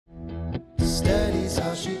Steady's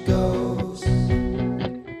how she goes.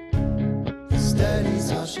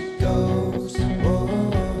 Steady's how she goes.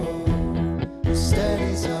 Whoa.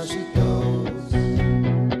 Steady's how she goes.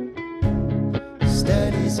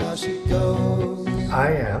 Steady's how she goes.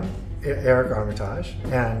 I am Eric Armitage,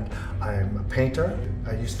 and I'm a painter.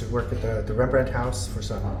 I used to work at the Rembrandt House for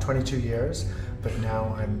some 22 years, but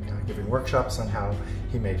now I'm giving workshops on how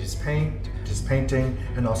he made his painting,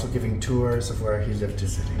 and also giving tours of where he lived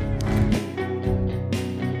his city.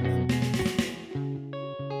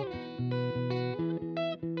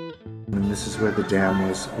 And this is where the dam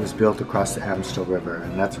was built across the Amstel River,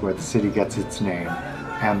 and that's where the city gets its name,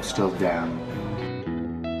 Amsterdam.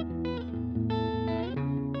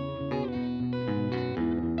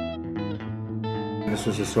 This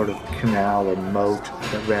was a sort of canal or moat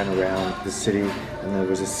that ran around the city, and there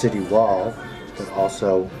was a city wall that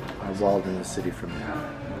also walled in the city from there.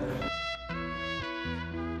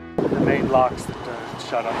 The main locks that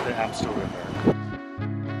shut off the Amstel River.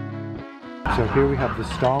 So here we have the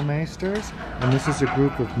Staalmeesters, and this is a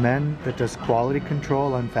group of men that does quality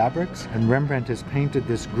control on fabrics, and Rembrandt has painted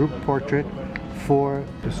this group portrait for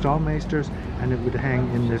the Staalmeesters, and it would hang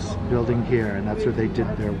in this building here, and that's where they did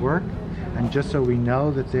their work. And just so we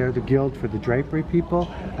know that they're the guild for the drapery people,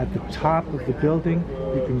 at the top of the building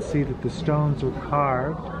you can see that the stones are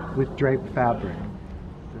carved with draped fabric.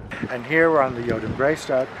 And here we're on the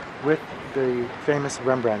Jodenbreestraat with the famous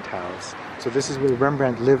Rembrandt house. So this is where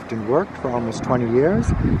Rembrandt lived and worked for almost 20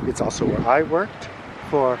 years. It's also where I worked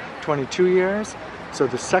for 22 years. So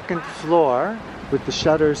the second floor with the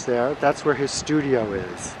shutters there, that's where his studio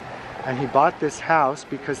is. And he bought this house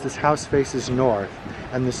because this house faces north,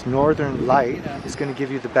 and this northern light is going to give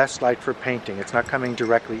you the best light for painting. It's not coming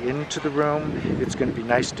directly into the room, it's going to be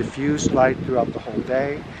nice diffused light throughout the whole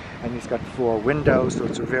day, and he's got 4 windows, so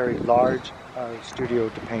it's a very large studio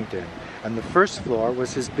to paint in. And the first floor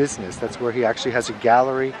was his business. That's where he actually has a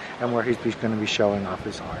gallery and where he's going to be showing off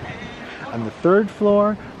his art. And the third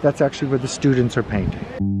floor, that's actually where the students are painting.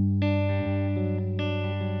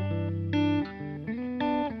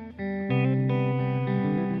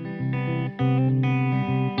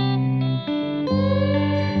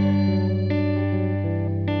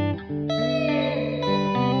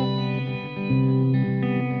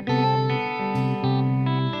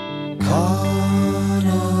 Caught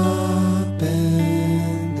up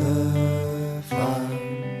in the fire.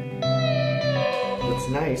 What's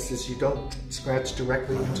nice is you don't scratch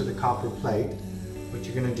directly into the copper plate. What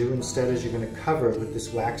you're going to do instead is you're going to cover it with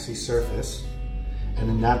this waxy surface. And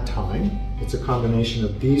in that time, it's a combination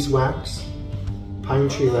of beeswax, pine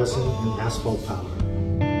tree resin, and asphalt powder.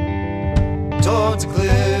 Towards a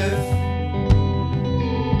cliff.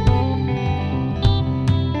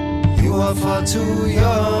 You are far too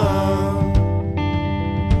young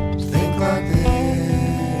to think like this.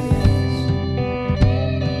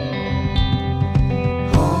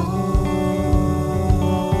 Oh,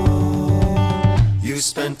 you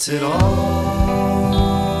spent it all.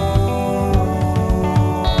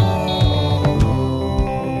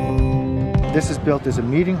 This is built as a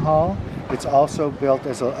meeting hall. It's also built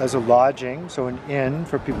as a lodging, so an inn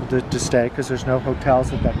for people to stay, because there's no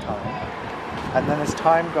hotels at that time. And then as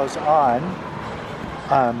time goes on,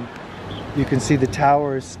 you can see the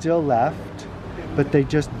tower is still left, but they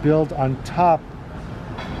just build on top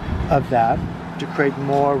of that to create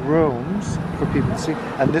more rooms for people to see.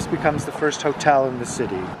 And this becomes the first hotel in the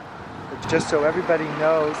city. It's just so everybody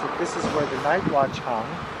knows that this is where the night watch hung.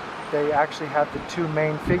 They actually have the 2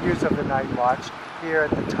 main figures of the night watch here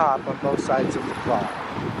at the top on both sides of the clock.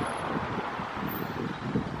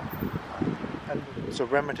 So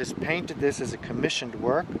Rembrandt has painted this as a commissioned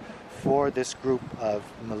work for this group of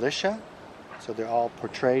militia. So they're all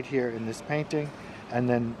portrayed here in this painting, and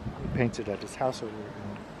then he paints it at his house over in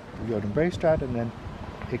the Jodenbreestraat, and then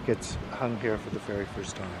it gets hung here for the very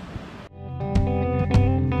first time.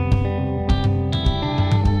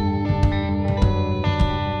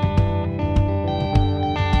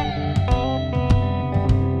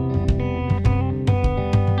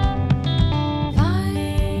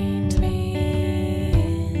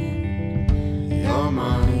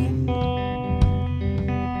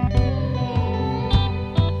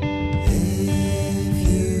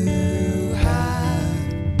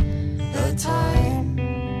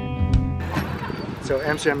 So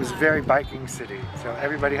Amsterdam is a very biking city, so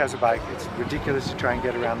everybody has a bike. It's ridiculous to try and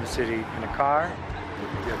get around the city in a car.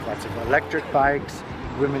 You have lots of electric bikes,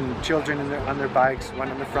 women and children on their bikes, one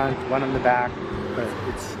on the front, one on the back, but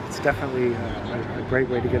it's definitely a great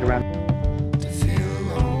way to get around.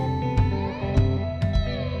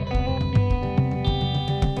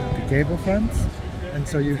 The gable fronts, and And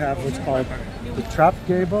so you have what's called the trap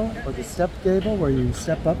gable or the step gable, where you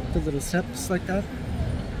step up the little steps like that.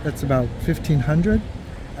 That's about 1500.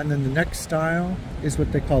 And then the next style is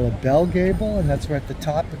what they call a bell gable, and that's where at the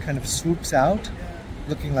top it kind of swoops out,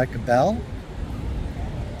 looking like a bell.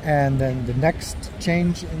 And then the next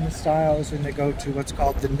change in the style is when they go to what's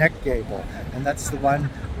called the neck gable, and that's the one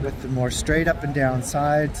with the more straight up and down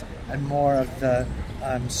sides and more of the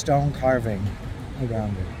stone carving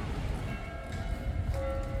around it.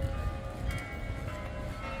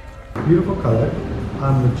 Beautiful color,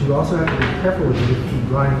 but you also have to be careful with it. If you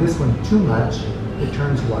grind this one too much, it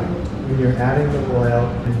turns white. When you're adding the oil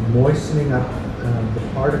and moistening up the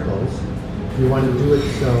particles, you want to do it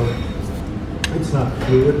so it's not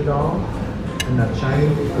fluid at all and not shiny.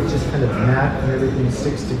 It's just kind of matte and everything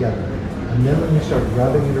sticks together. And then when you start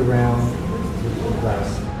rubbing it around with the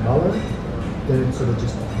glass muller, then it sort of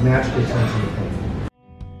just naturally turns into paint.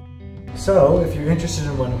 So, if you're interested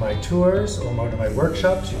in one of my tours or one of my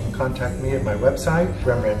workshops, you can contact me at my website,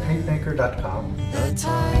 rembrandtpaintmaker.com.